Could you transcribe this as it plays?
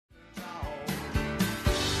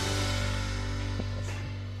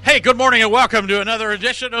Hey, good morning and welcome to another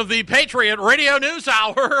edition of the Patriot Radio News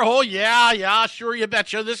Hour. Oh, yeah, sure you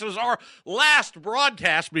betcha. This is our last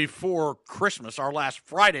broadcast before Christmas, our last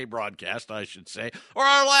Friday broadcast, I should say, or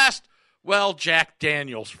our last, Jack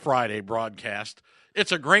Daniels Friday broadcast.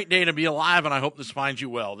 It's a great day to be alive, and I hope this finds you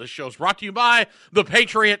well. This show's brought to you by the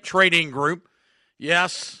Patriot Trading Group.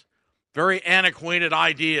 Yes, very antiquated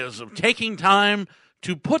ideas of taking time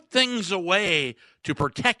to put things away to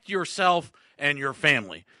protect yourself and your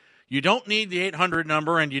family. You don't need the 800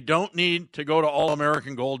 number, and you don't need to go to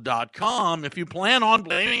allamericangold.com if you plan on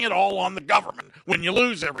blaming it all on the government when you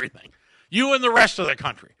lose everything. You and the rest of the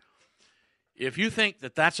country. If you think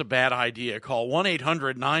that that's a bad idea, call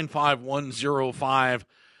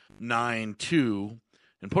 1-800-951-0592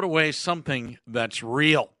 and put away something that's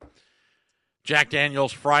real. Jack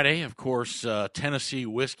Daniels Friday, of course, Tennessee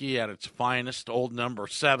whiskey at its finest, old number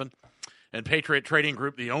 7. And Patriot Trading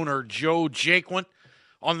Group, the owner, Joe Jaquin.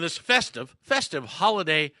 On this festive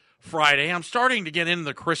holiday Friday, I'm starting to get into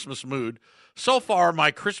the Christmas mood. So far,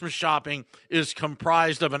 my Christmas shopping is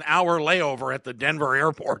comprised of an hour layover at the Denver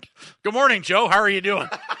airport. Good morning, Joe. How are you doing?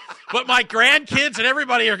 But my grandkids and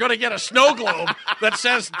everybody are going to get a snow globe that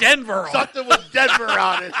says Denver on it. Something with Denver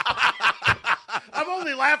on it. I'm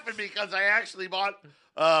only laughing because I actually bought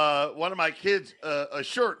one of my kids a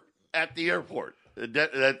shirt at the airport.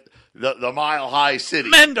 The Mile High City.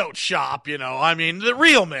 Men don't shop, I mean, the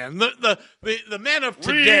real men, the men of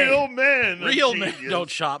today. Real men don't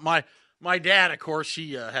shop. My dad, of course,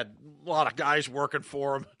 he had a lot of guys working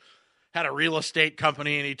for him, had a real estate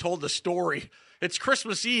company, and he told the story. It's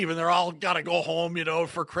Christmas Eve, and they're all got to go home,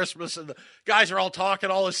 for Christmas, and the guys are all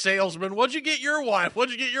talking, all the salesmen, what'd you get your wife?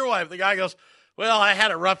 The guy goes, well, I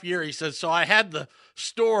had a rough year, he says, so I had the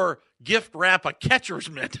store gift wrap a catcher's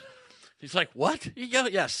mitt. He's like, what? Yeah,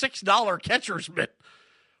 $6 catcher's mitt.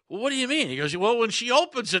 Well, what do you mean? He goes, well, when she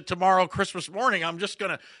opens it tomorrow, Christmas morning, I'm just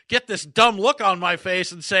going to get this dumb look on my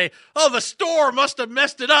face and say, oh, the store must have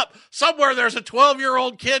messed it up. Somewhere there's a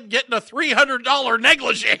 12-year-old kid getting a $300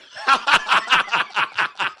 negligee.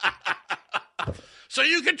 So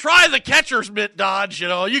you can try the catcher's mitt dodge,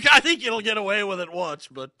 I think you'll get away with it once,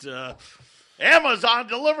 but... Amazon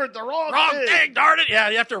delivered the wrong thing, darn it. Yeah,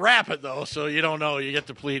 you have to wrap it, though, so you don't know. You get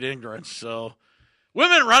to plead ignorance. So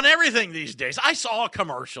women run everything these days. I saw a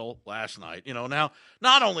commercial last night. Now,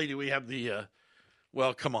 not only do we have the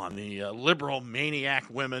liberal maniac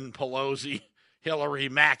women, Pelosi, Hillary,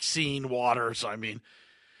 Maxine Waters, and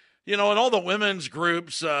all the women's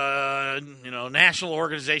groups, National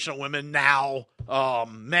Organization of Women Now,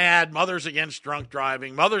 MAD, Mothers Against Drunk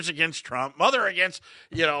Driving, Mothers Against Trump, Mother Against,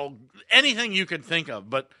 anything you can think of.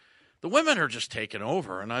 But the women are just taking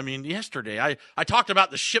over. And, yesterday I talked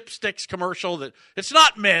about the Ship Sticks commercial that it's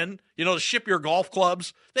not men, to ship your golf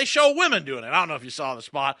clubs. They show women doing it. I don't know if you saw the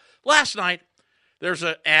spot. Last night, there's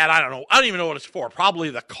an ad, I don't even know what it's for.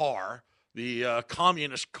 Probably the car, the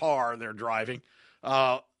communist car they're driving.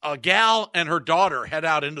 A gal and her daughter head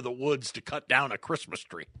out into the woods to cut down a Christmas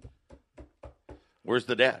tree. Where's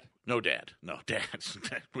the dad? No dad. No, dads.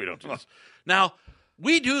 We don't do this. Now,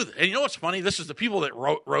 we do, and you know what's funny? This is the people that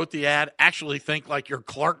wrote the ad actually think like you're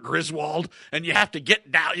Clark Griswold, and you have to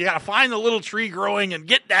get down. You got to find the little tree growing and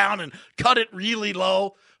get down and cut it really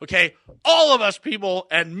low. Okay, all of us people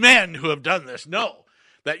and men who have done this know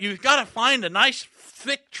that you've got to find a nice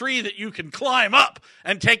thick tree that you can climb up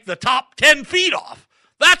and take the top 10 feet off.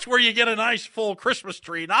 That's where you get a nice full Christmas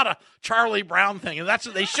tree, not a Charlie Brown thing. And that's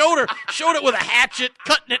what they showed it with a hatchet,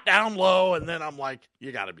 cutting it down low, and then I'm like,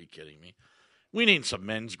 you got to be kidding me. We need some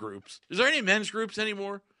men's groups. Is there any men's groups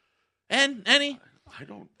anymore? And any? I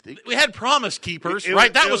don't think we had Promise Keepers,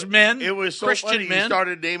 right? That was men. It was so Christian funny. men. You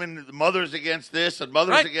started naming mothers against this and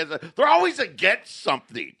mothers against that. They're always against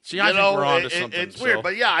something. See, I think we're on to something. It's weird,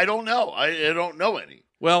 but yeah, I don't know. I don't know any.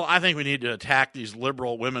 Well, I think we need to attack these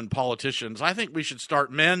liberal women politicians. I think we should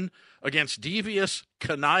start men against devious,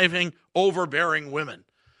 conniving, overbearing women.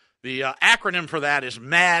 The acronym for that is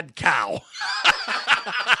Mad Cow.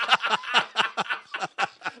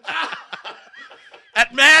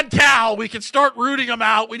 At Mad Cow, we can start rooting them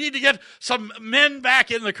out. We need to get some men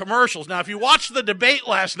back in the commercials. Now, if you watched the debate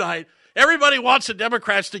last night, everybody wants the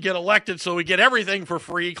Democrats to get elected so we get everything for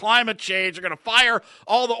free. Climate change, they're going to fire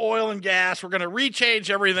all the oil and gas. We're going to rechange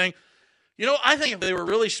everything. I think if they were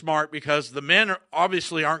really smart, because the men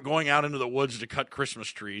obviously aren't going out into the woods to cut Christmas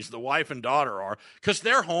trees. The wife and daughter are, because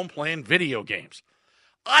they're home playing video games.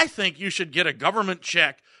 I think you should get a government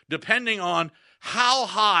check depending on how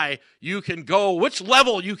high you can go, which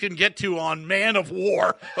level you can get to on Man of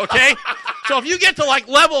War, okay? So if you get to like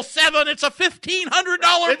level 7, it's a $1,500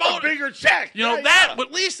 bonus. It's a bigger check. You know, but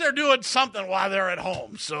at least they're doing something while they're at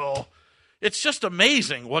home. So it's just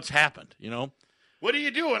amazing what's happened, you know? What are you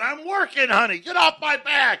doing? I'm working, honey. Get off my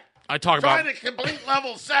back. Trying to complete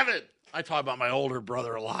level 7. I talk about my older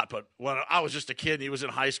brother a lot, but when I was just a kid and he was in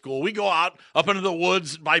high school, we go out up into the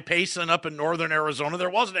woods by Payson up in northern Arizona. There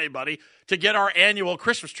wasn't anybody to get our annual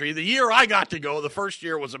Christmas tree. The year I got to go, the first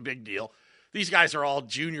year was a big deal. These guys are all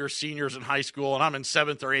juniors, seniors in high school, and I'm in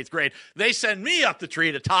 7th or 8th grade. They send me up the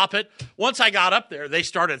tree to top it. Once I got up there, they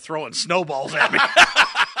started throwing snowballs at me.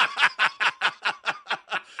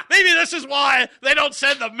 Maybe this is why they don't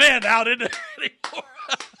send the men out into anymore.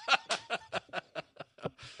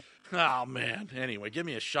 Oh, man. Anyway, give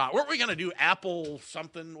me a shot. What are we going to do? Apple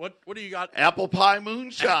something? What do you got? Apple pie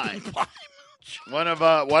moonshine. Apple pie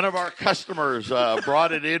moonshine. One of our customers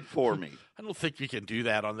brought it in for me. I don't think you can do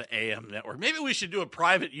that on the AM network. Maybe we should do a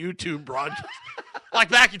private YouTube broadcast. Like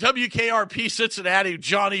back in WKRP Cincinnati,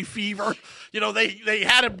 Johnny Fever. You know, they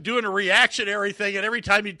had him doing a reactionary thing, and every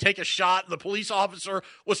time he'd take a shot, the police officer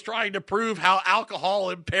was trying to prove how alcohol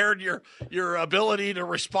impaired your ability to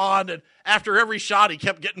respond. And after every shot, he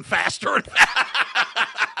kept getting faster and faster.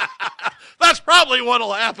 That's probably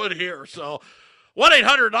what'll happen here. So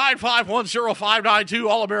 1-800-951-0592,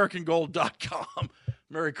 allamericangold.com.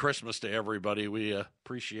 Merry Christmas to everybody. We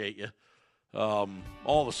appreciate you.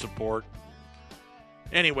 All the support.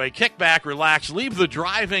 Anyway, kick back, relax, leave the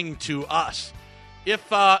driving to us.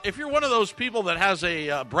 If you're one of those people that has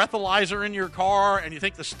a breathalyzer in your car and you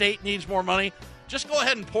think the state needs more money, just go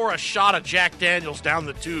ahead and pour a shot of Jack Daniels down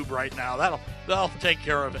the tube right now. That'll take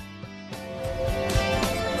care of it.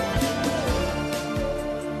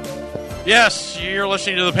 Yes, you're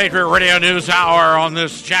listening to the Patriot Radio News Hour on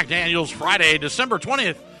this Jack Daniels Friday, December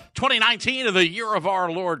 20th, 2019, of the year of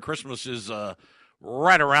our Lord. Christmas is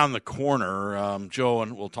right around the corner. Joe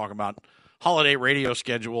and we'll talk about holiday radio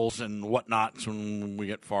schedules and whatnot when we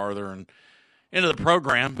get farther and into the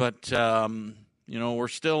program. But, we're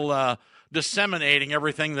still disseminating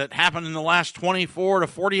everything that happened in the last 24 to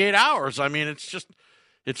 48 hours. I mean, it's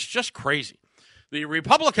just crazy. The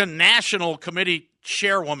Republican National Committee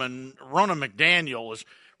chairwoman, Ronna McDaniel, is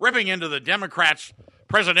ripping into the Democrats'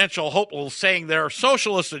 presidential hopefuls, saying their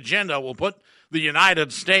socialist agenda will put the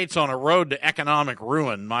United States on a road to economic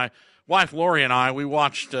ruin. My wife, Lori, and I, we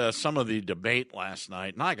watched some of the debate last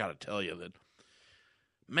night, and I got to tell you that,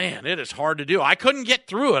 man, it is hard to do. I couldn't get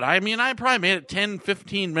through it. I mean, I probably made it 10,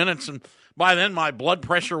 15 minutes, and by then my blood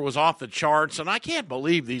pressure was off the charts, and I can't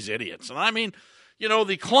believe these idiots. And I mean,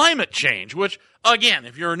 the climate change, which, again,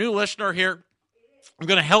 if you're a new listener here, I'm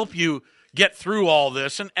going to help you get through all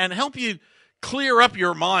this and help you clear up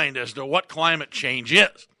your mind as to what climate change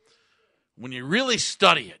is. When you really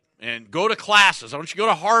study it and go to classes, I want you to go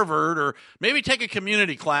to Harvard or maybe take a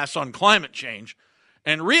community class on climate change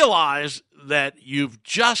and realize that you've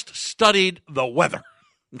just studied the weather.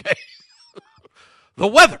 Okay? The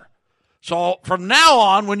weather. So from now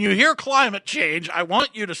on, when you hear climate change, I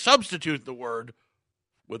want you to substitute the word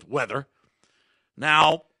with weather.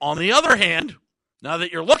 Now, on the other hand, now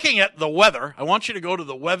that you're looking at the weather, I want you to go to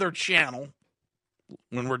the Weather Channel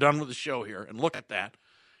when we're done with the show here and look at that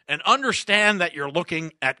and understand that you're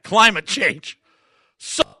looking at climate change.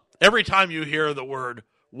 So every time you hear the word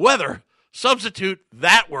weather, substitute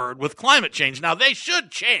that word with climate change. Now, they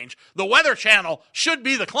should change. The Weather Channel should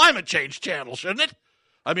be the climate change channel, shouldn't it?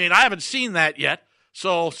 I mean, I haven't seen that yet.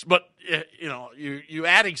 So, but, you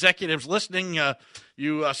ad executives listening,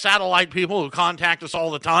 you satellite people who contact us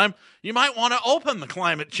all the time, you might want to open the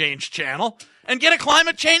climate change channel and get a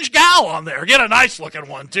climate change gal on there. Get a nice-looking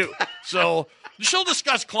one, too. So she'll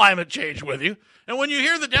discuss climate change with you. And when you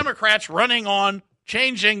hear the Democrats running on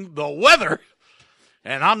changing the weather,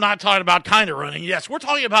 and I'm not talking about kind of running, yes, we're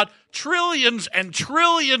talking about trillions and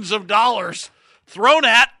trillions of dollars thrown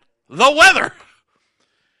at the weather.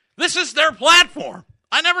 This is their platform.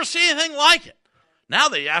 I never see anything like it. Now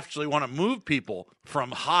they actually want to move people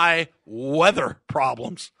from high weather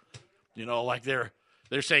problems. Like they're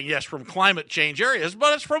saying, yes, from climate change areas,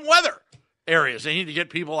 but it's from weather areas. They need to get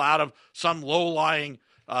people out of some low-lying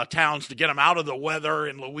towns to get them out of the weather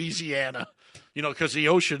in Louisiana, because the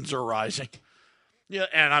oceans are rising. Yeah,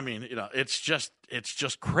 and I mean, it's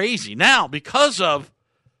just crazy. Now, because of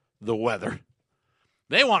the weather,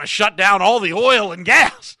 they want to shut down all the oil and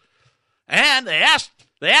gas. And they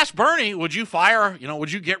asked Bernie, would you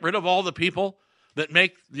would you get rid of all the people that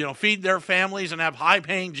feed their families and have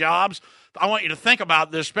high-paying jobs I want you to think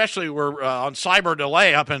about this, especially we're on Cyber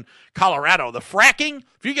Delay up in Colorado. The fracking,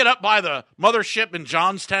 if you get up by the mothership in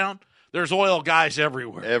Johnstown, there's oil guys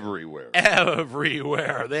everywhere.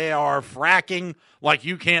 Everywhere. They are fracking like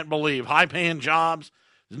you can't believe. High-paying jobs,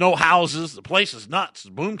 no houses. The place is nuts.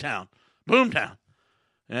 It's boomtown.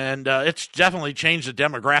 And it's definitely changed the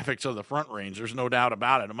demographics of the Front Range. There's no doubt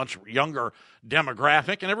about it. A much younger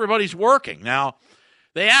demographic, and everybody's working. Now,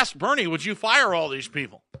 they asked Bernie, would you fire all these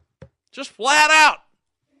people? Just flat out.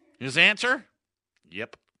 His answer,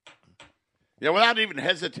 yep. Yeah, without even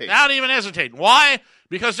hesitating. Why?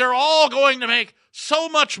 Because they're all going to make so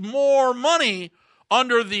much more money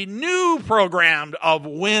under the new program of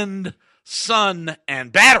wind, sun,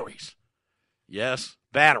 and batteries. Yes,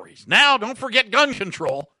 batteries. Now, don't forget gun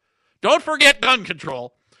control.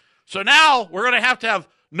 So now we're going to have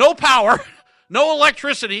no power, no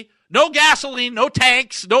electricity, no gasoline, no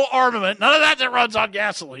tanks, no armament, none of that runs on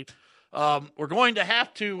gasoline. We're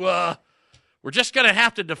just going to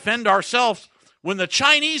have to defend ourselves. When the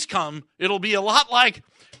Chinese come, it'll be a lot like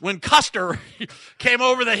when Custer came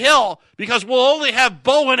over the hill, because we'll only have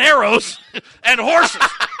bow and arrows and horses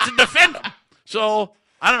to defend them. So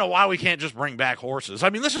I don't know why we can't just bring back horses. I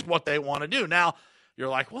mean, this is what they want to do. Now, you're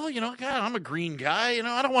like, well, God, I'm a green guy.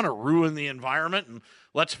 I don't want to ruin the environment. And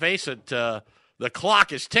let's face it, the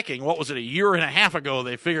clock is ticking. What was it, a year and a half ago?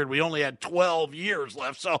 They figured we only had 12 years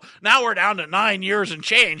left. So now we're down to 9 years and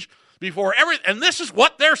change before and this is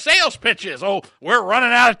what their sales pitch is. Oh, we're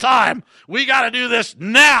running out of time. We got to do this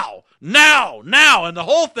now. And the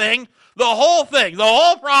whole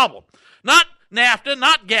problem, not NAFTA,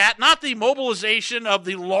 not GATT, not the mobilization of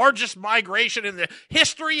the largest migration in the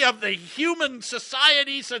history of the human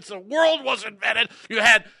society since the world was invented. You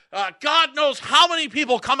had God knows how many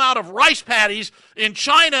people come out of rice paddies in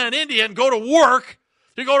China and India and go to work,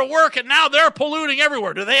 and now they're polluting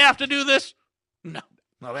everywhere. Do they have to do this? No.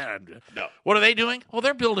 No. What are they doing? Well,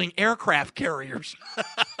 they're building aircraft carriers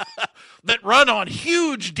that run on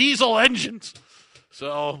huge diesel engines.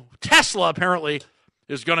 So Tesla apparently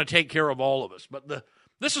is going to take care of all of us. But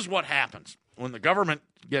this is what happens when the government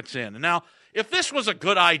gets in. And now, if this was a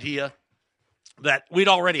good idea, that we'd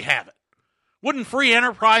already have it. Wouldn't free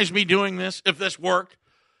enterprise be doing this if this worked?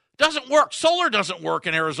 Doesn't work. Solar doesn't work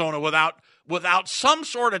in Arizona without some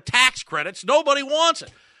sort of tax credits. Nobody wants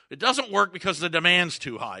it. It doesn't work because the demand's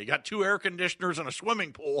too high. You got 2 air conditioners and a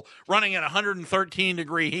swimming pool running at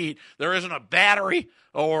 113-degree heat. There isn't a battery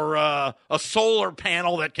or a solar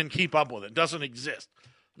panel that can keep up with it. It doesn't exist.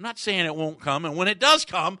 I'm not saying it won't come. And when it does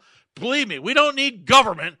come, believe me, we don't need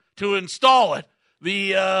government to install it.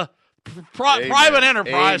 The private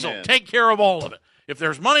enterprise will take care of all of it. If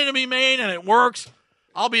there's money to be made and it works,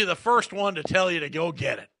 I'll be the first one to tell you to go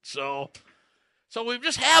get it. So we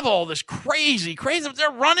just have all this crazy.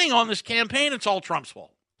 They're running on this campaign. It's all Trump's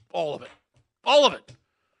fault. All of it.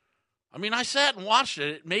 I mean, I sat and watched it.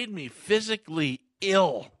 It made me physically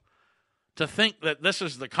ill to think that this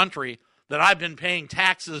is the country that I've been paying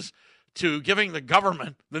taxes to, giving the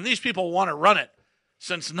government, then these people want to run it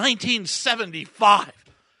since 1975.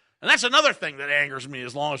 And that's another thing that angers me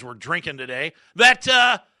as long as we're drinking today, that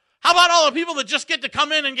how about all the people that just get to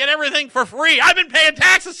come in and get everything for free? I've been paying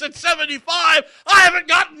taxes since 75. I haven't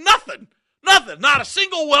gotten nothing. Not a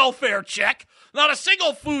single welfare check. Not a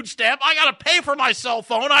single food stamp. I got to pay for my cell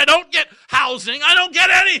phone. I don't get housing. I don't get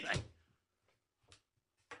anything.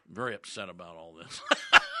 I'm very upset about all this.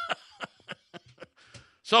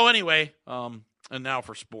 So anyway, and now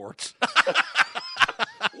for sports.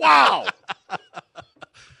 Wow.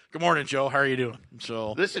 Good morning, Joe. How are you doing?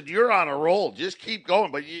 So listen, you're on a roll. Just keep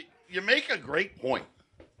going. But you make a great point,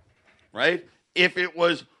 right? If it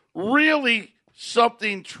was really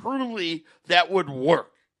something truly that would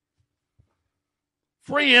work,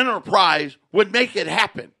 free enterprise would make it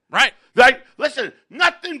happen. Right. Like, listen,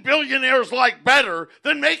 nothing billionaires like better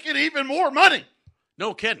than making even more money.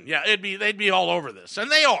 No kidding. Yeah, they'd be all over this. And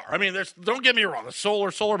they are. I mean, don't get me wrong, the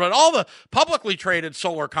solar, but all the publicly traded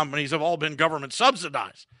solar companies have all been government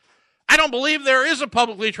subsidized. I don't believe there is a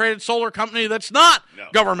publicly traded solar company that's not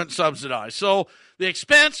government subsidized. So the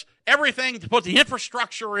expense, everything to put the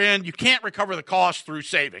infrastructure in, you can't recover the cost through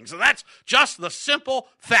savings. And that's just the simple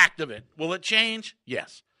fact of it. Will it change?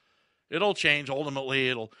 Yes. It'll change.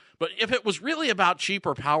 Ultimately, But if it was really about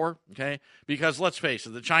cheaper power, okay, because let's face it,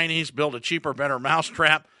 the Chinese built a cheaper, better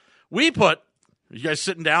mousetrap. You guys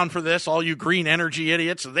sitting down for this, all you green energy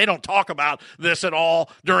idiots, they don't talk about this at all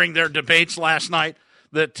during their debates last night,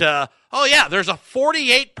 that, there's a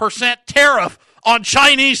 48% tariff on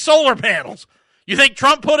Chinese solar panels. You think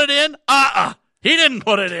Trump put it in? He didn't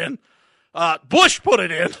put it in. Bush put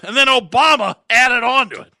it in, and then Obama added on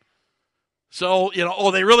to it. So,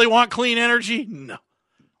 they really want clean energy?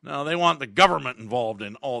 No, they want the government involved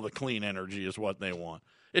in all the clean energy is what they want.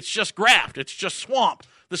 It's just graft. It's just swamp.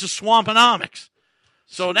 This is swamponomics.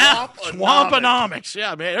 So now, swamponomics.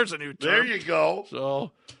 Yeah, man, there's a new term. There you go.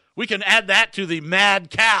 So we can add that to the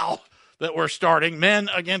mad cow that we're starting,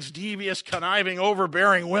 men against devious, conniving,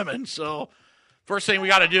 overbearing women. So first thing we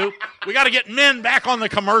got to do, we got to get men back on the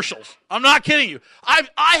commercials. I'm not kidding you.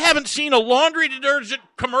 I haven't seen a laundry detergent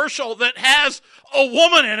commercial that has a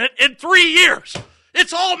woman in it in 3 years.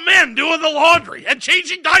 It's all men doing the laundry and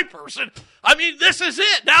changing diapers. And I mean, this is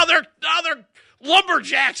it. Now they're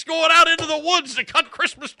lumberjacks going out into the woods to cut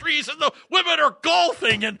Christmas trees, and the women are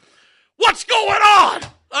golfing. And what's going on?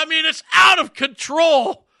 I mean, it's out of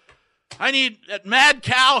control. I need at Mad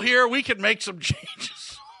Cow here. We can make some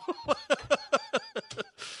changes.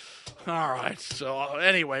 All right. So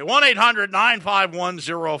anyway,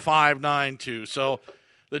 1-800-951-0592. So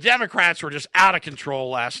the Democrats were just out of control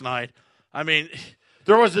last night. I mean,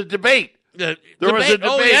 there was a debate. There was a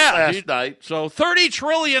debate last night. So $30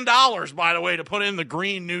 trillion, by the way, to put in the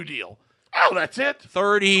Green New Deal. Oh, that's it?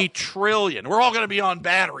 $30 trillion. We're all going to be on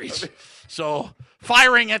batteries. So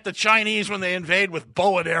firing at the Chinese when they invade with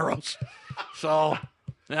bow and arrows. So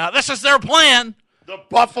now this is their plan. The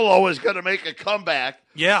buffalo is going to make a comeback.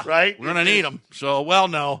 Yeah. Right? We're going to need them. So, well,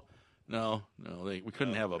 no. We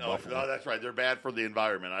couldn't have a buffalo. No, that's right. They're bad for the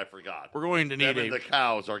environment. I forgot. We're going to need the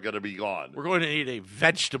cows are going to be gone. We're going to need a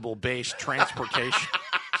vegetable-based transportation.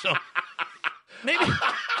 So maybe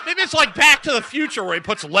it's like Back to the Future where he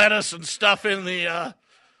puts lettuce and stuff in the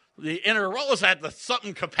inner. What was that? The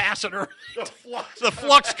something capacitor. The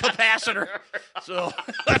flux capacitor. So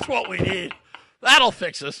that's what we need. That'll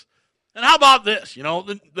fix us. And how about this?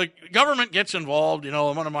 The government gets involved.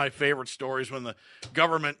 One of my favorite stories when the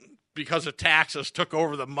government, because of taxes, took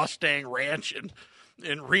over the Mustang Ranch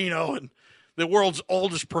in Reno, and the world's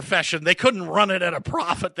oldest profession. They couldn't run it at a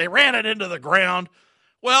profit. They ran it into the ground.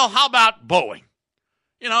 Well, how about Boeing?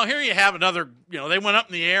 Here you have another, they went up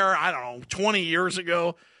in the air, 20 years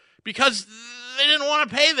ago because they didn't want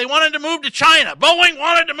to pay. They wanted to move to China. Boeing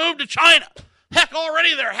wanted to move to China. Heck,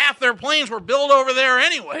 already half their planes were built over there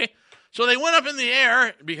anyway. So they went up in the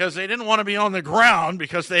air because they didn't want to be on the ground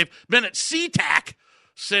because they've been at SeaTac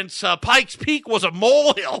since Pikes Peak was a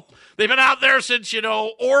molehill. They've been out there since,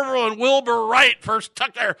 Orville and Wilbur Wright first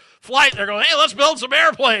took their flight. They're going, hey, let's build some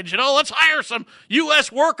airplanes. Let's hire some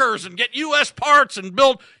U.S. workers and get U.S. parts and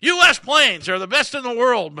build U.S. planes. They're the best in the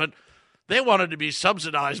world, but they wanted to be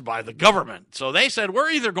subsidized by the government. So they said, we're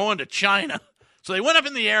either going to China. So they went up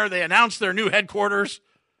in the air. They announced their new headquarters.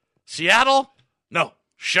 Seattle? No.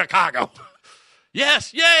 Chicago.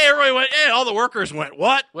 Yes, yay, everybody went, yay, all the workers went,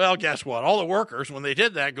 what? Well, guess what? All the workers, when they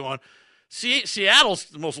did that, going, Seattle's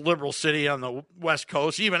the most liberal city on the West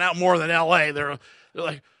Coast, even out more than L.A., they're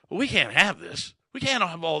like, well, we can't have this. We can't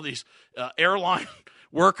have all these airline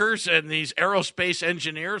workers and these aerospace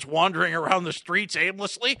engineers wandering around the streets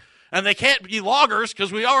aimlessly, and they can't be loggers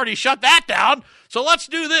because we already shut that down, so let's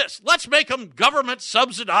do this. Let's make them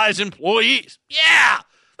government-subsidized employees. Yeah,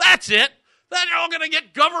 that's it. Then they're all going to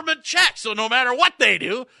get government checks. So no matter what they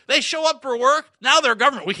do, they show up for work. Now they're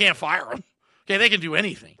government. We can't fire them. Okay, they can do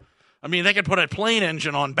anything. I mean, they can put a plane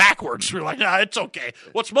engine on backwards. We're like, nah, it's okay.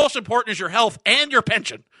 What's most important is your health and your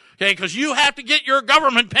pension. Okay, because you have to get your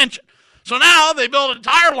government pension. So now they build an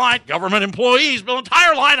entire line, government employees build an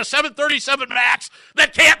entire line of 737 MAX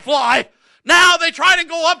that can't fly. Now they try to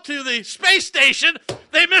go up to the space station.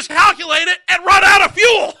 They miscalculate it and run out of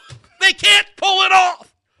fuel. They can't pull it off.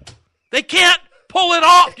 They can't pull it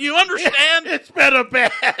off. Do you understand? It's been a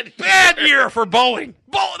bad year for Boeing.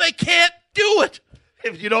 They can't do it.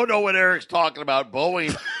 If you don't know what Eric's talking about,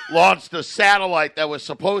 Boeing launched a satellite that was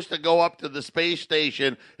supposed to go up to the space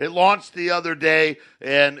station. It launched the other day,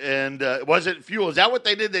 and it wasn't fuel. Is that what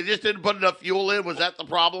they did? They just didn't put enough fuel in? Was that the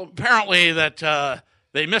problem? Apparently that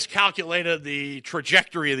they miscalculated the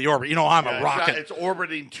trajectory of the orbit. I'm a rocket. It's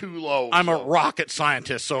orbiting too low. I'm a rocket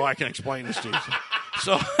scientist, so I can explain this to you.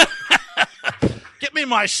 So get me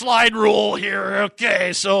my slide rule here.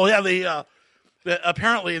 Okay, so yeah,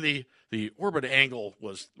 apparently the orbit angle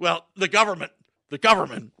was, well, the government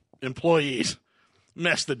employees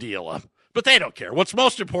messed the deal up. But they don't care. What's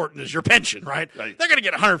most important is your pension, right? They're going to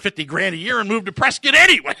get $150,000 a year and move to Prescott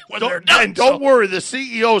anyway when they're done. And don't worry, the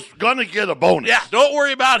CEO's going to get a bonus. Yeah, don't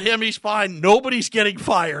worry about him. He's fine. Nobody's getting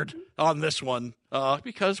fired on this one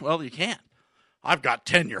because, well, you can't. I've got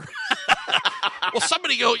tenure. Well,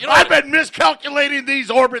 somebody go, I've been miscalculating these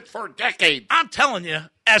orbits for decades. I'm telling you,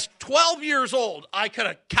 as 12 years old, I could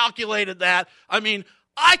have calculated that. I mean,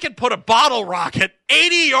 I could put a bottle rocket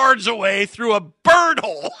 80 yards away through a bird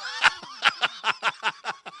hole.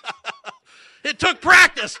 took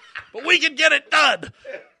practice, but we can get it done.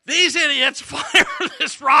 These idiots fire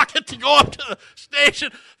this rocket to go up to the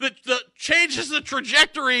station that changes the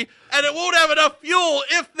trajectory, and it won't have enough fuel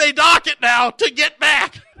if they dock it now to get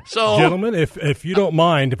back. So, gentlemen, if you don't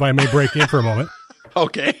mind, if I may break in for a moment.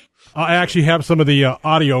 Okay. I actually have some of the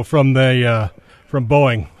audio from from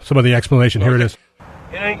Boeing, some of the explanation. Here it is.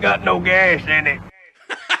 It ain't got no gas in it.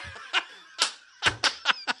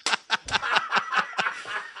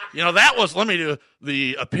 That was, let me do,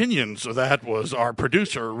 the opinions of that was our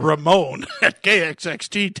producer, Ramon, at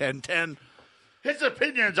KXXT 1010. His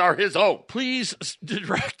opinions are his own. Please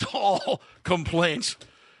direct all complaints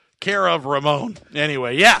care of Ramon.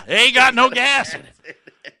 Anyway, yeah, ain't got no gas in it.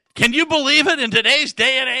 Can you believe it in today's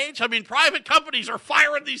day and age? I mean, private companies are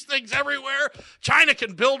firing these things everywhere. China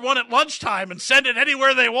can build one at lunchtime and send it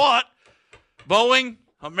anywhere they want. Boeing,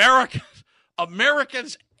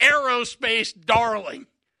 America's aerospace darling,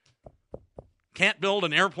 can't build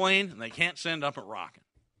an airplane, and they can't send up a rocket.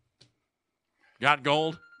 Got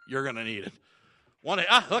gold? You're going to need it.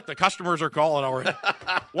 Look, the customers are calling already.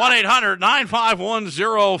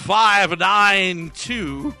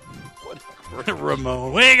 1-800-951-0592.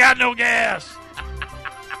 Ramon, we ain't got no gas.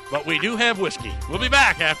 But we do have whiskey. We'll be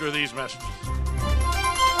back after these messages.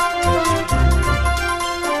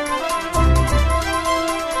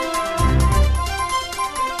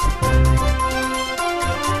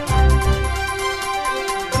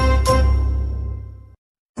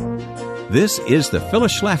 This is the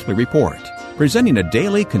Phyllis Schlafly Report, presenting a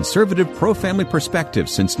daily conservative pro-family perspective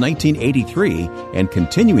since 1983 and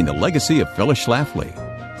continuing the legacy of Phyllis Schlafly.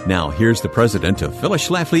 Now, here's the president of Phyllis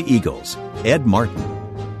Schlafly Eagles, Ed Martin.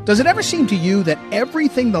 Does it ever seem to you that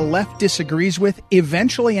everything the left disagrees with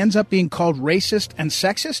eventually ends up being called racist and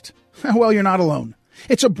sexist? Well, you're not alone.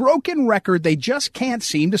 It's a broken record they just can't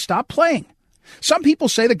seem to stop playing. Some people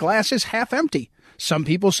say the glass is half empty. Some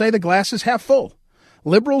people say the glass is half full.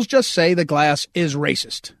 Liberals just say the glass is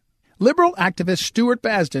racist. Liberal activist Stuart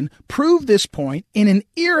Basden proved this point in an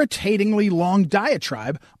irritatingly long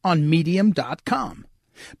diatribe on Medium.com.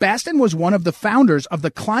 Basden was one of the founders of the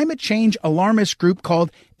climate change alarmist group called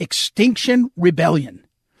Extinction Rebellion.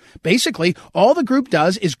 Basically, all the group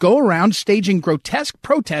does is go around staging grotesque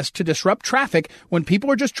protests to disrupt traffic when people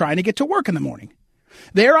are just trying to get to work in the morning.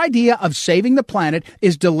 Their idea of saving the planet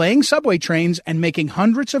is delaying subway trains and making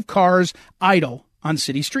hundreds of cars idle on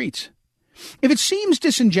city streets. If it seems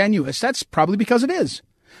disingenuous, that's probably because it is.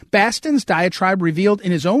 Basden's diatribe revealed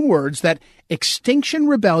in his own words that Extinction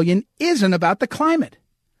Rebellion isn't about the climate.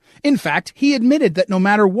 In fact, he admitted that no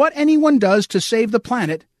matter what anyone does to save the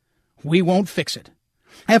planet, we won't fix it.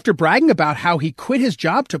 After bragging about how he quit his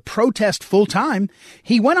job to protest full-time,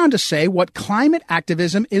 he went on to say what climate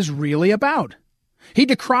activism is really about. He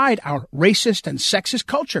decried our racist and sexist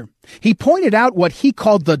culture. He pointed out what he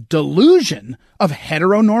called the delusion of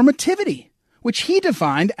heteronormativity, which he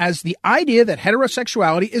defined as the idea that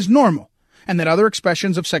heterosexuality is normal and that other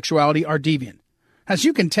expressions of sexuality are deviant. As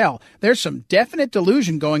you can tell, there's some definite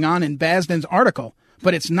delusion going on in Basden's article,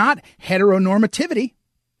 but it's not heteronormativity.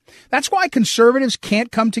 That's why conservatives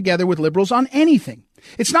can't come together with liberals on anything.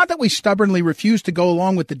 It's not that we stubbornly refuse to go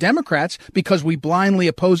along with the Democrats because we blindly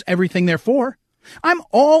oppose everything they're for. I'm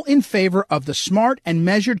all in favor of the smart and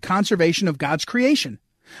measured conservation of God's creation.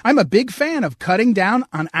 I'm a big fan of cutting down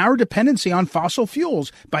on our dependency on fossil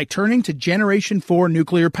fuels by turning to Generation 4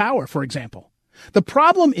 nuclear power, for example. The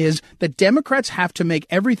problem is that Democrats have to make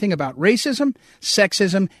everything about racism,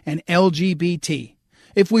 sexism, and LGBT.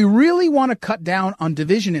 If we really want to cut down on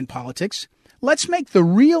division in politics, let's make the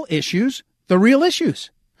real issues the real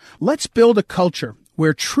issues. Let's build a culture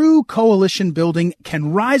where true coalition building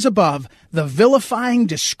can rise above the vilifying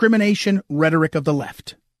discrimination rhetoric of the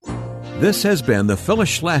left. This has been the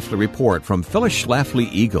Phyllis Schlafly Report from Phyllis Schlafly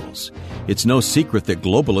Eagles. It's no secret that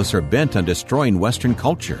globalists are bent on destroying Western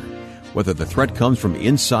culture. Whether the threat comes from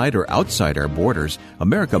inside or outside our borders,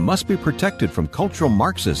 America must be protected from cultural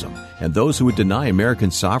Marxism and those who would deny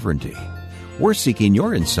American sovereignty. We're seeking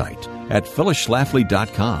your insight at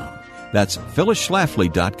phyllisschlafly.com. That's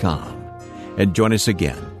phyllisschlafly.com. And join us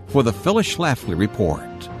again for the Phyllis Schlafly Report.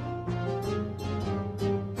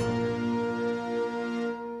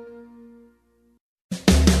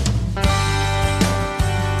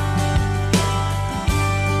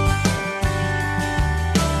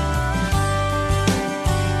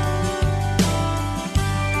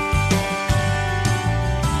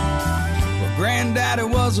 Granddaddy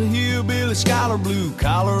was a hillbilly scholar, blue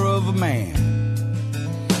collar of a man.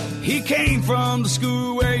 He came from the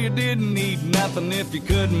school where you didn't need nothing if you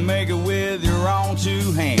couldn't make it with your own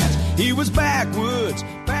two hands. He was backwards,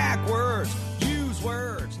 use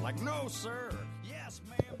words like no sir.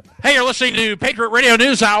 Hey, you're listening to Patriot Radio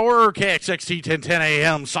News Hour, KXXT 1010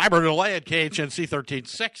 AM, cyber delay at KHNC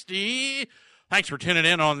 1360. Thanks for tuning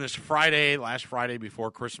in on this Friday, last Friday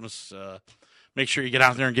before Christmas. Make sure you get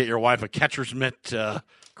out there and get your wife a catcher's mitt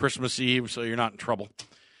Christmas Eve so you're not in trouble.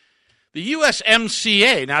 The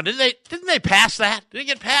USMCA, now didn't they pass that? Did it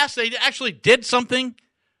get passed? They actually did something.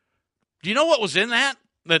 Do you know what was in that?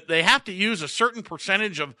 That they have to use a certain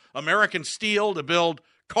percentage of American steel to build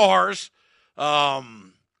cars.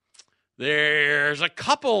 There's a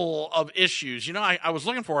couple of issues. You know, I was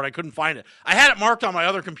looking for it. I couldn't find it. I had it marked on my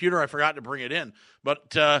other computer. I forgot to bring it in.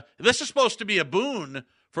 But this is supposed to be a boon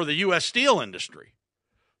for the U.S. steel industry,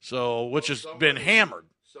 which has been hammered.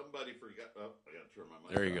 Somebody forgot. Oh, I got to turn my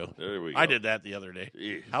mic There you go. There we go. I did that the other day.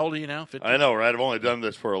 Yeah. How old are you now? 15? I know, right? I've only done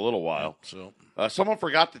this for a little while. So someone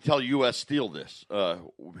forgot to tell U.S. Steel this.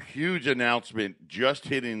 Huge announcement just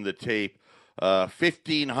hitting the tape.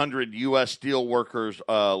 1,500 U.S. steel workers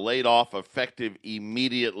laid off effective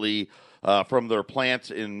immediately from their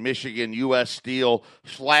plants in Michigan. U.S. Steel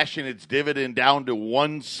slashing its dividend down to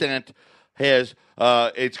 1 cent.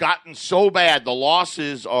 It's gotten so bad. The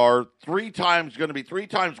losses are going to be three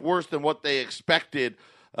times worse than what they expected.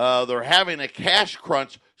 They're having a cash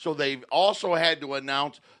crunch, so they've also had to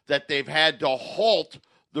announce that they've had to halt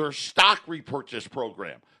their stock repurchase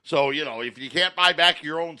program. So, you know, if you can't buy back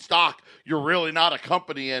your own stock, you're really not a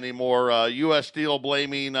company anymore. U.S. Steel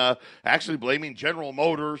blaming General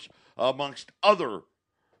Motors, amongst other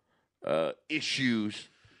issues.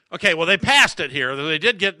 okay, well, they passed it here. They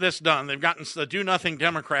did get this done. They've gotten the do-nothing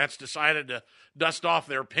Democrats decided to dust off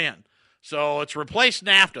their pen. So it's replaced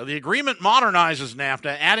NAFTA. The agreement modernizes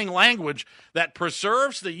NAFTA, adding language that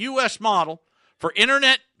preserves the U.S. model for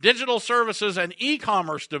internet, digital services, and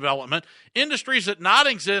e-commerce development, industries that not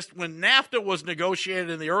exist when NAFTA was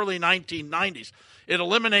negotiated in the early 1990s. It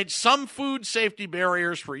eliminates some food safety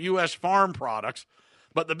barriers for U.S. farm products,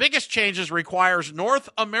 but the biggest changes requires North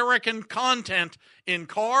American content in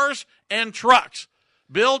cars and trucks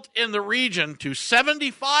built in the region to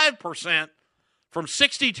 75% from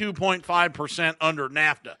 62.5% under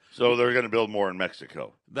NAFTA. So they're going to build more in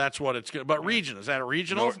Mexico. That's what it's going to. But region, is that a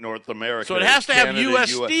regional? North America. So it has to have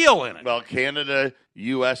U.S. steel in it. Well, Canada,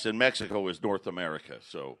 U.S., and Mexico is North America.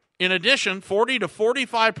 So, in addition, 40 to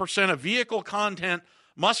 45% of vehicle content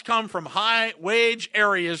must come from high-wage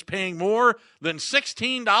areas paying more than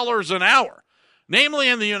 $16 an hour. Namely,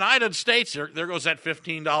 in the United States, there goes that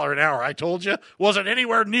 $15 an hour. I told you, wasn't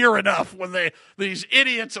anywhere near enough when these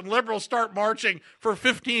idiots and liberals start marching for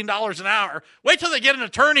 $15 an hour. Wait till they get an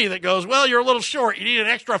attorney that goes, well, you're a little short. You need an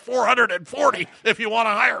extra $440 if you want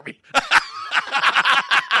to hire me.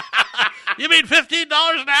 You mean $15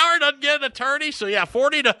 an hour doesn't get an attorney? So, yeah,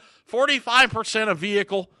 40 to 45% of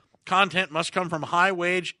vehicle content must come from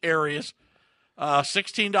high-wage areas,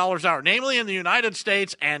 $16 an hour, namely in the United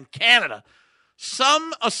States and Canada.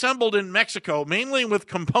 Some assembled in Mexico, mainly with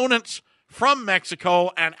components from Mexico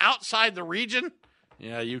and outside the region,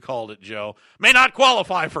 yeah, you called it, Joe, may not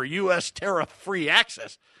qualify for U.S. tariff-free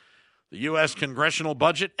access. The U.S. congressional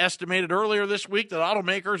budget estimated earlier this week that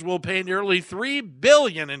automakers will pay nearly $3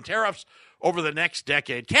 billion in tariffs over the next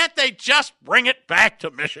decade. Can't they just bring it back to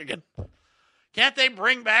Michigan? Can't they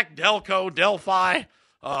bring back Delco, Delphi,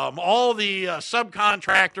 all the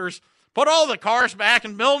subcontractors, put all the cars back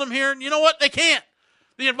and build them here? And you know what? They can't.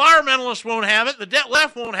 The environmentalists won't have it. The debt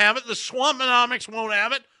left won't have it. The swamponomics won't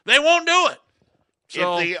have it. They won't do it.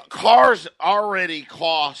 So, if the cars already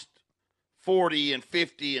cost $40,000 and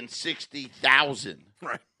 $50,000 and $60,000,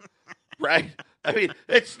 right? I mean,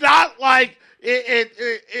 it's not like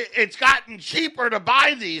it's gotten cheaper to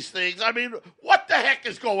buy these things. I mean, what the heck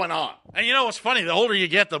is going on? And you know what's funny? The older you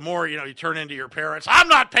get, the more you turn into your parents. I'm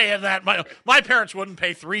not paying that. My parents wouldn't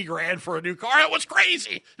pay $3,000 for a new car. It was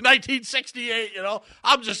crazy. 1968.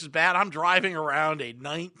 I'm just as bad. I'm driving around a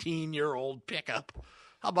 19-year-old pickup.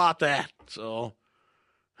 How about that? So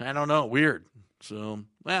I don't know. Weird. So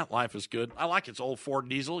life is good. I like its old Ford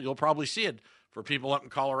diesel. You'll probably see it for people up in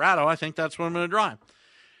Colorado. I think that's what I'm going to drive.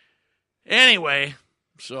 Anyway,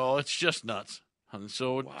 so it's just nuts. And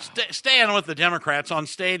so staying with the Democrats, on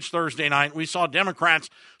stage Thursday night, we saw Democrats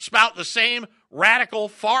spout the same radical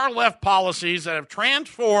far-left policies that have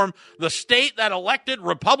transformed the state that elected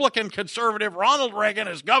Republican conservative Ronald Reagan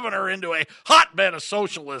as governor into a hotbed of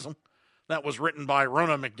socialism. That was written by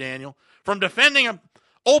Ronna McDaniel. From defending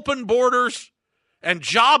open borders and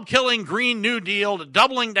job-killing Green New Deal to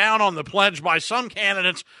doubling down on the pledge by some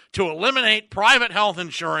candidates to eliminate private health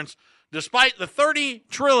insurance despite the $30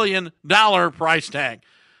 trillion price tag.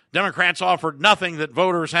 Democrats offered nothing that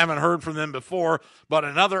voters haven't heard from them before, but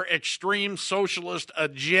another extreme socialist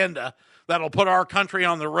agenda that'll put our country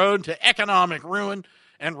on the road to economic ruin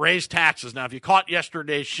and raise taxes. Now, if you caught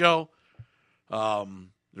yesterday's show,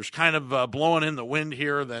 there's kind of blowing in the wind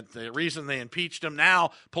here that the reason they impeached him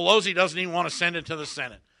now, Pelosi doesn't even want to send it to the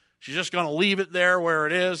Senate. She's just going to leave it there where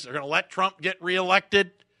it is. They're going to let Trump get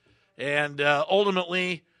reelected. And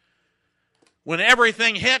ultimately, when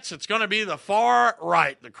everything hits, it's going to be the far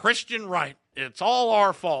right, the Christian right. It's all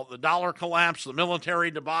our fault. The dollar collapse, the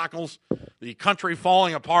military debacles, the country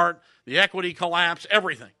falling apart, the equity collapse,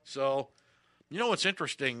 everything. So, you know what's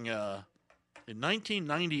interesting? In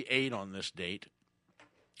 1998 on this date,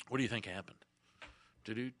 what do you think happened?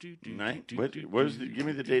 Give me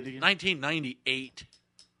the date again. 1998.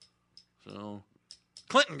 So,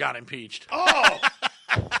 Clinton got impeached. Oh!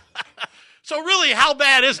 So really, how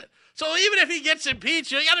bad is it? So even if he gets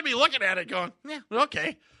impeached, you got to be looking at it going, yeah,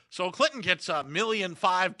 okay. So Clinton gets $1.5 million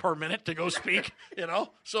per minute to go speak,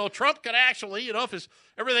 So Trump could actually, if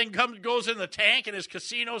everything goes in the tank and his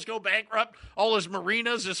casinos go bankrupt, all his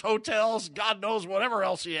marinas, his hotels, God knows whatever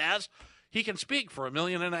else he has, he can speak for $1.5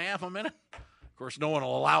 million a minute. Of course, no one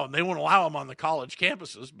will allow him. They won't allow him on the college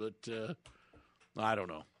campuses, but I don't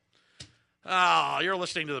know. You're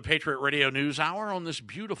listening to the Patriot Radio News Hour on this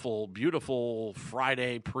beautiful, beautiful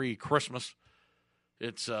Friday pre-Christmas.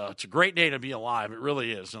 It's a great day to be alive. It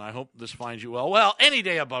really is, and I hope this finds you well. Well, any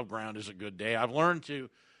day above ground is a good day. I've learned to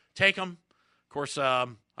take them. Of course, I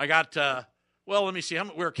got, let me see.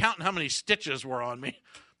 We were counting how many stitches were on me.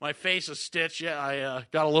 My face is stitched. Yeah, I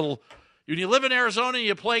got a little. When you live in Arizona and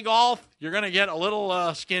you play golf, you're going to get a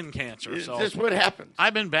little skin cancer. Is this what happens?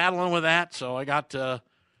 I've been battling with that, so I got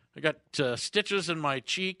stitches in my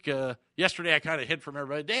cheek. Yesterday, I kind of hid from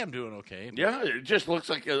everybody. Today, I'm doing okay. Yeah, it just looks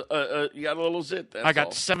like you got a little zit. I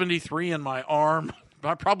got 73 in my arm,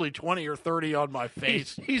 probably 20 or 30 on my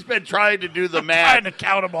face. He's been trying to do the math. Trying to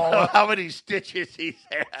count them all up. How many stitches he's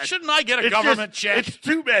had. Shouldn't I get a government check? It's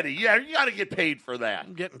too many. Yeah, you got to get paid for that.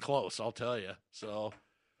 I'm getting close, I'll tell you. So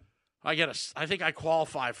I think I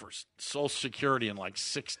qualify for Social Security in like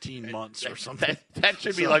 16 months or something. That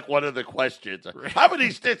should be like one of the questions. How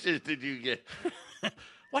many stitches did you get?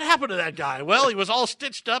 What happened to that guy? Well, he was all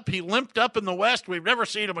stitched up. He limped up in the West. We've never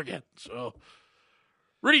seen him again. So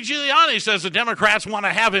Rudy Giuliani says the Democrats want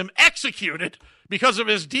to have him executed because of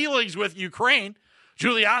his dealings with Ukraine.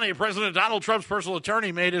 Giuliani, President Donald Trump's personal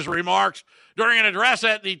attorney, made his remarks during an address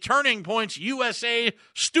at the Turning Points USA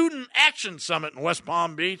Student Action Summit in West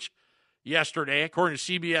Palm Beach yesterday. According to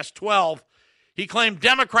CBS 12, he claimed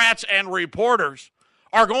Democrats and reporters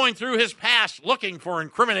are going through his past looking for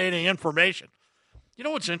incriminating information. You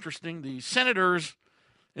know what's interesting? The senators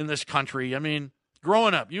in this country,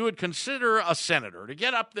 growing up, you would consider a senator, to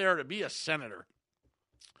get up there to be a senator,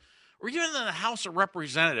 or even in the House of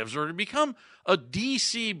Representatives, or to become a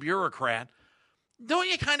D.C. bureaucrat, don't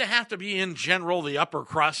you kind of have to be, in general, the upper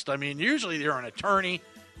crust? Usually you're an attorney,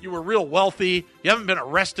 you were real wealthy, you haven't been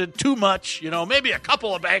arrested too much, maybe a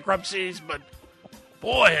couple of bankruptcies, but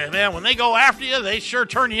boy, man, when they go after you, they sure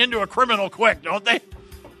turn you into a criminal quick, don't they?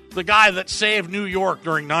 The guy that saved New York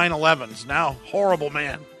during 9/11's now horrible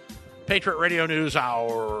man. Patriot Radio News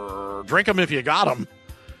Hour. Drink them if you got them.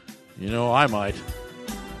 I might.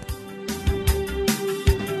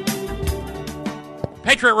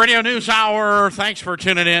 Patriot Radio News Hour. Thanks for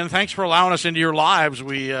tuning in. Thanks for allowing us into your lives.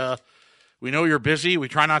 We know you're busy. We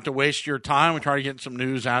try not to waste your time. We try to get some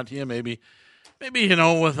news out to you. Maybe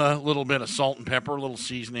with a little bit of salt and pepper, a little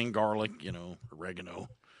seasoning, garlic, oregano.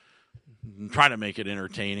 And try to make it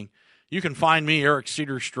entertaining. You can find me, Eric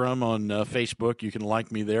Cedarstrom, on Facebook. You can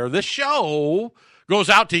like me there. This show goes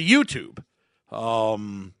out to YouTube.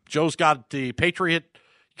 Joe's got the Patriot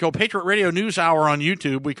Radio News Hour on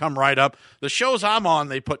YouTube. We come right up. The shows I'm on,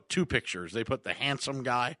 they put two pictures. They put the handsome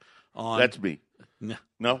guy on. That's me.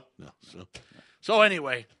 No. So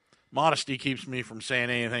anyway, modesty keeps me from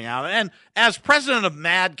saying anything out. And as president of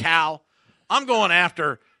Mad Cow, I'm going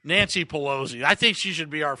after Nancy Pelosi. I think she should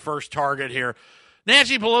be our first target here.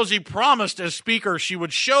 Nancy Pelosi promised as Speaker she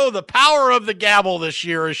would show the power of the gavel this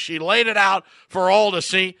year as she laid it out for all to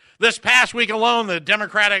see. This past week alone, the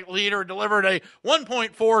Democratic leader delivered a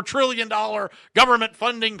 $1.4 trillion government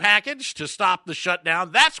funding package to stop the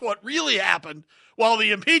shutdown. That's what really happened while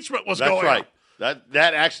the impeachment was going on. That's right.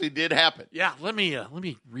 That actually did happen. Yeah, let me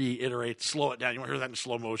reiterate, slow it down. You want to hear that in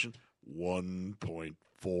slow motion?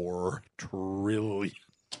 1.4 trillion.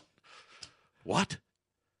 What?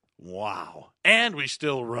 Wow. And we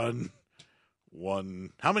still run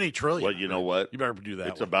How many trillion? Well, you know what? You better do that.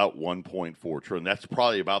 It's about 1.4 trillion. That's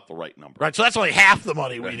probably about the right number. Right, so that's only half the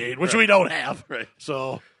money we need, which we don't have. Right.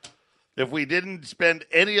 So if we didn't spend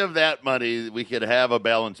any of that money, we could have a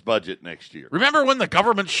balanced budget next year. remember when the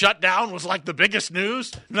government shutdown was like the biggest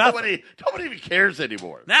news? Nobody even cares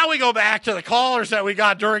anymore. Now we go back to the callers that we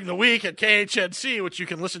got during the week at KHNC, which you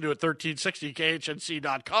can listen to at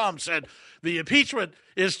 1360khnc.com, said the impeachment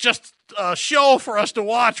is just a show for us to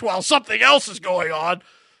watch while something else is going on.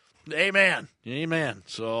 Amen. Amen.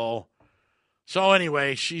 So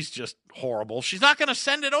anyway, she's just horrible. She's not going to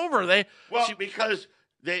send it over. Because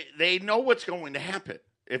they know what's going to happen.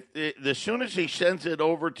 As soon as he sends it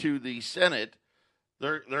over to the Senate,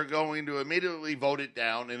 they're going to immediately vote it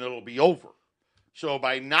down, and it'll be over. So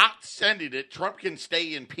by not sending it, Trump can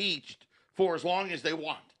stay impeached for as long as they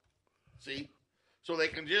want. See? So they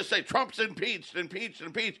can just say, Trump's impeached.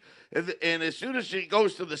 And as soon as he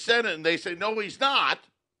goes to the Senate and they say, no, he's not,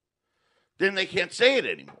 then they can't say it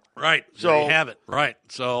anymore. Right. So they have it. Right.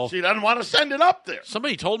 So he doesn't want to send it up there.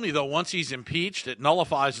 Somebody told me, though, once he's impeached, it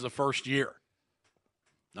nullifies the first year.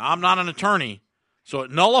 Now, I'm not an attorney, so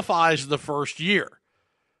it nullifies the first year.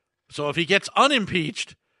 So if he gets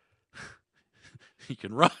unimpeached, he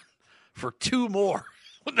can run for 2 more.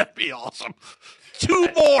 Wouldn't that be awesome? 2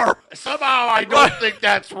 more. Somehow I don't think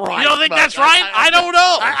that's right. You don't think that's right? I don't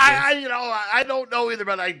know. I don't know either,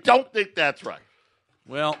 but I don't think that's right.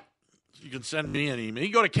 Well, you can send me an email.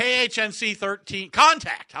 You go to KHNC13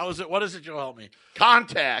 contact. How is it? What is it? You'll help me.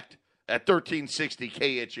 Contact at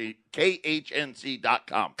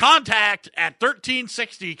 1360khnc.com. Contact at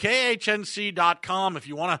 1360khnc.com if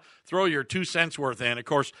you want to throw your 2 cents worth in. Of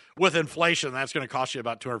course, with inflation, that's going to cost you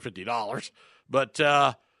about $250.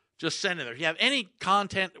 But just send it there. If you have any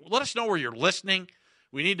content, let us know where you're listening.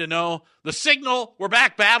 We need to know. The signal, we're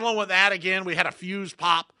back battling with that again. We had a fuse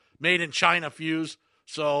pop, made in China fuse.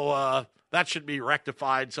 So that should be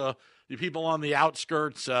rectified. So the people on the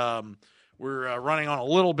outskirts, we're running on a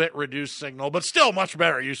little bit reduced signal, but still much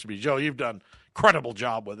better it used to be. Joe, you've done an incredible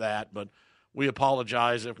job with that, but we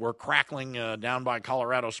apologize if we're crackling down by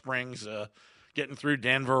Colorado Springs, getting through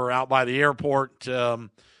Denver or out by the airport.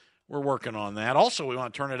 We're working on that. Also, we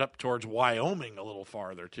want to turn it up towards Wyoming a little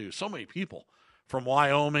farther, too. So many people from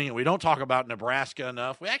Wyoming, and we don't talk about Nebraska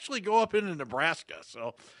enough. We actually go up into Nebraska.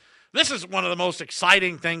 So this is one of the most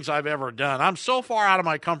exciting things I've ever done. I'm so far out of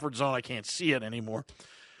my comfort zone, I can't see it anymore.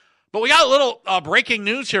 But we got a little breaking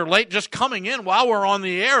news here late, just coming in while we're on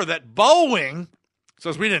the air, that Boeing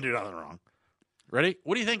says we didn't do nothing wrong. Ready?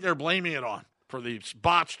 What do you think they're blaming it on for the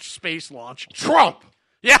botched space launch? Trump.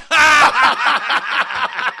 Yeah.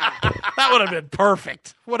 That would have been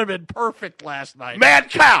perfect. Would have been perfect last night.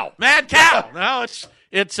 Mad cow. No,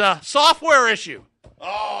 it's a software issue.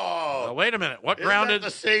 Oh. Wait a minute. What Isn't grounded? that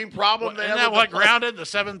the same problem they Isn't have that with what the grounded the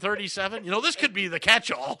 737? This could be the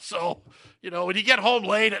catch-all. So, when you get home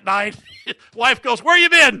late at night, wife goes, "Where you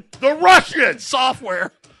been?" The Russians.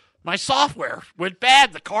 Software. My software went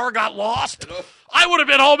bad. The car got lost. I would have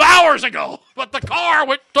been home hours ago, but the car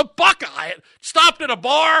went to Buckeye. It stopped at a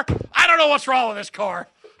bar. I don't know what's wrong with this car.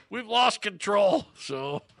 We've lost control.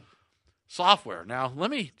 So, software. Now,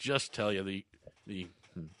 let me just tell you, the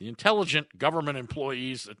intelligent government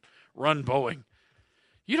employees that run Boeing,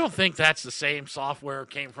 you don't think that's the same software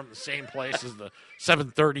came from the same place as the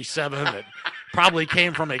 737 that probably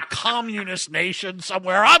came from a communist nation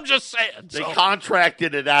somewhere? I'm just saying. They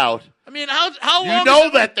contracted it out. I mean, how long? You know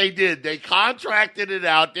that they did. They contracted it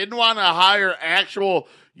out. Didn't want to hire actual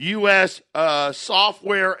U.S.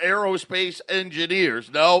 Software aerospace engineers.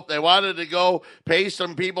 No, they wanted to go pay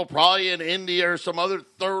some people probably in India or some other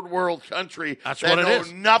third world country that know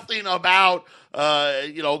nothing about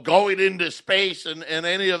going into space and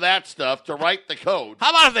any of that stuff to write the code. How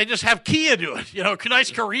about if they just have Kia do it? A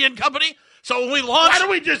nice Korean company. So when we launch, why don't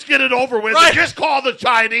we just get it over with? Right. And just call the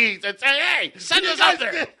Chinese and say, "Hey, send us up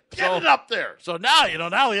there. Get it up there." So now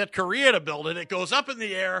now we had Korea to build it. It goes up in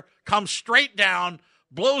the air, comes straight down,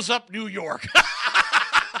 blows up New York.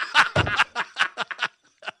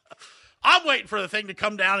 I'm waiting for the thing to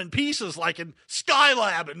come down in pieces like in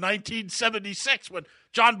Skylab in 1976 when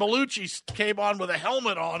John Belushi came on with a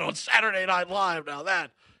helmet on Saturday Night Live. Now that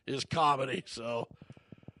is comedy. So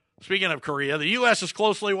speaking of Korea, the U.S. is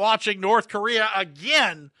closely watching North Korea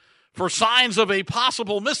again for signs of a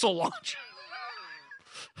possible missile launch.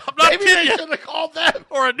 I'm not Maybe kidding they you. should have called them.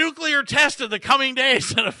 Or a nuclear test in the coming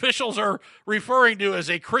days that officials are referring to as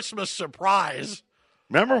a Christmas surprise.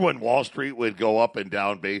 Remember when Wall Street would go up and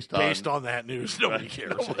down based on that news? Nobody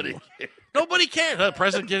cares. Nobody cares. Nobody cares. The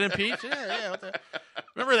president get impeached? Yeah.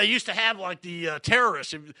 Remember, they used to have, like, the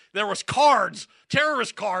terrorists. There was cards,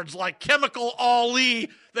 terrorist cards, like Chemical Ali,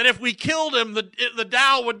 that if we killed him, the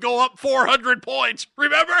Dow would go up 400 points.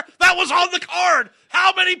 Remember? That was on the card.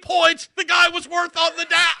 How many points the guy was worth on the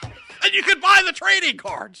Dow. And you could buy the trading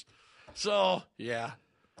cards. So, yeah.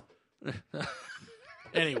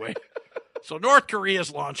 Anyway, so North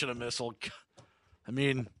Korea's launching a missile. I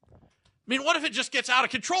mean, what if it just gets out of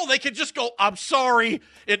control? They could just go, I'm sorry,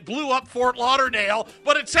 it blew up Fort Lauderdale,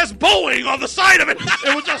 but it says Boeing on the side of it.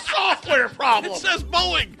 It was a software problem. It says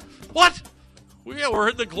Boeing. What? We're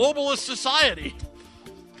in the globalist society.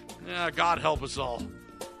 Yeah, God help us all.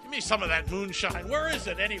 Give me some of that moonshine. Where is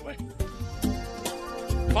it anyway?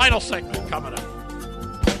 Final segment coming up.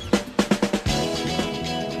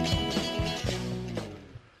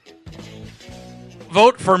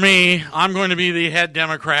 Vote for me. I'm going to be the head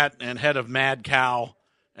Democrat and head of Mad Cow,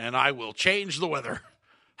 and I will change the weather.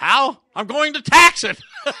 How? I'm going to tax it.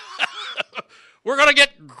 We're going to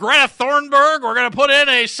get Greta Thunberg. We're going to put in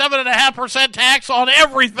a 7.5% tax on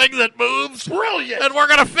everything that moves. Brilliant. And we're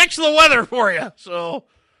going to fix the weather for you. So,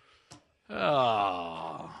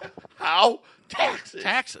 How? Tax it.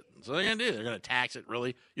 Tax it. That's what they're going to do. They're going to tax it,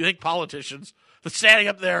 really. You think politicians that's standing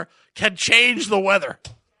up there can change the weather?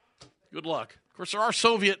 Good luck. Of course, there are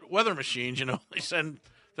Soviet weather machines, they send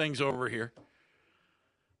things over here.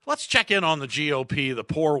 Let's check in on the GOP, the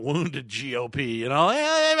poor, wounded GOP. They've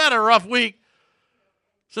had a rough week.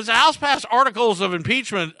 Since the House passed articles of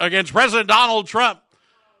impeachment against President Donald Trump,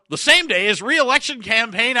 the same day his re-election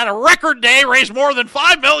campaign had a record day, raised more than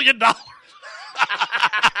 $5 million.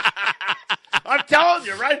 I'm telling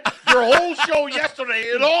you, right? Your whole show yesterday,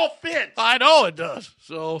 it all fits. I know it does.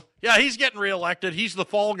 So, yeah, he's getting reelected. He's the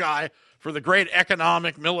fall guy for the great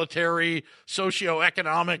economic, military,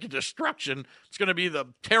 socioeconomic destruction. It's going to be the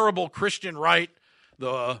terrible Christian right,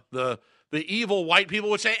 the evil white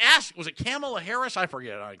people would say. Was it Kamala Harris? I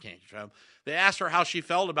forget. I can't remember. They asked her how she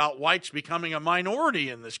felt about whites becoming a minority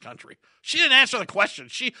in this country. She didn't answer the question.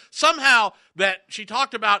 She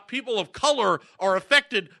talked about people of color are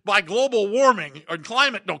affected by global warming or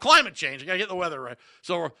climate change. I got to get the weather right.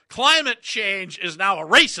 So climate change is now a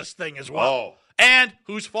racist thing as well. Oh. And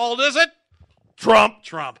whose fault is it? Trump.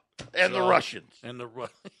 So, And the Russians. And the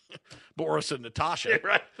Boris and Natasha.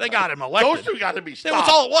 Right. They got him elected. Those two got to be stopped. That's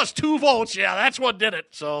all it was, 2 votes. Yeah, that's what did it.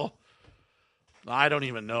 So I don't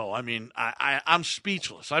even know. I mean, I'm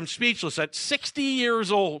speechless. I'm speechless at 60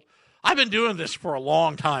 years old. I've been doing this for a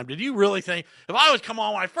long time. Did you really think, if I was when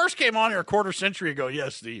I first came on here a quarter century ago,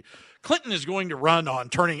 yes, the Clinton is going to run on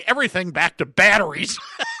turning everything back to batteries,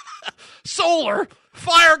 solar,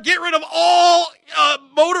 fire, get rid of all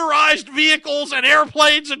motorized vehicles and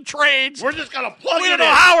airplanes and trains. We're just going to plug it in. We don't know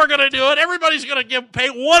how we're going to do it. Everybody's going to pay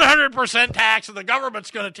 100% tax, and the government's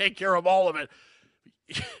going to take care of all of it.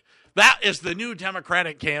 That is the new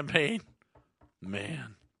Democratic campaign.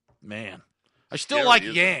 Man. I still like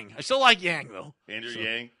Yang. I still like Yang, though. Andrew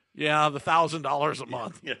Yang? Yeah, the $1,000 a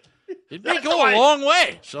month. Yeah. It may go a long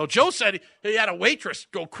way. So Joe said he had a waitress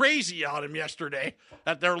go crazy on him yesterday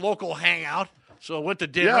at their local hangout. So went to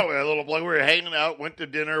dinner. Yeah, we were hanging out, went to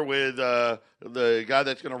dinner with the guy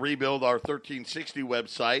that's going to rebuild our 1360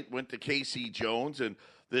 website, went to Casey Jones, and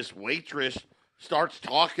this waitress starts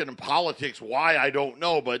talking in politics. Why, I don't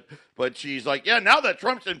know, but she's like, yeah, now that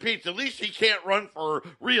Trump's impeached, at least he can't run for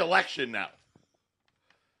re-election now.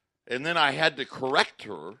 And then I had to correct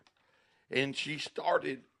her, and she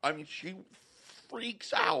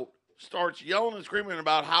freaks out, starts yelling and screaming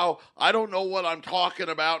about how I don't know what I'm talking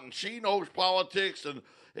about, and she knows politics, and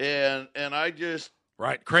I just...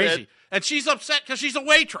 Right, crazy. And she's upset because she's a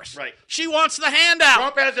waitress. Right. She wants the handout.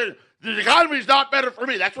 Trump has the economy's not better for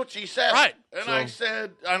me. That's what she said. Right. And So- I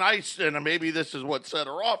said, and maybe this is what set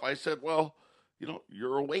her off. I said, well,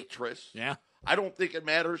 you're a waitress. Yeah. I don't think it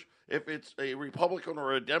matters if it's a Republican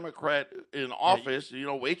or a Democrat in office.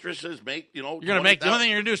 Waitresses make, You're going to make, the only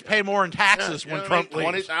thing you're going to do is pay more in taxes when Trump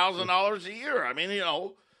leaves. $20,000 a year. I mean,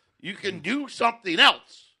 you can do something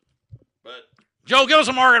else. But Joe, give us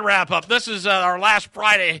a market wrap-up. This is our last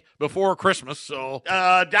Friday before Christmas, so...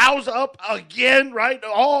 Dow's up again, right?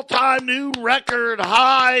 All-time new record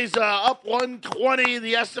highs, up 120.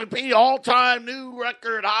 The S&P, all-time new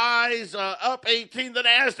record highs, up 18. The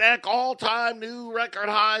NASDAQ, all-time new record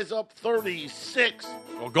highs, up 36.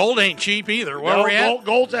 Well, gold ain't cheap either. Where are we at?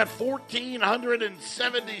 Gold's at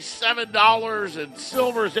 $1,477, and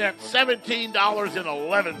silver's at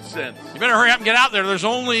 $17.11. You better hurry up and get out there. There's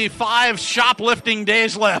only 5 shoplifting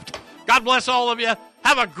days left. God bless all of you.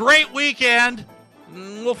 Have a great weekend.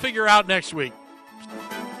 We'll figure out next week.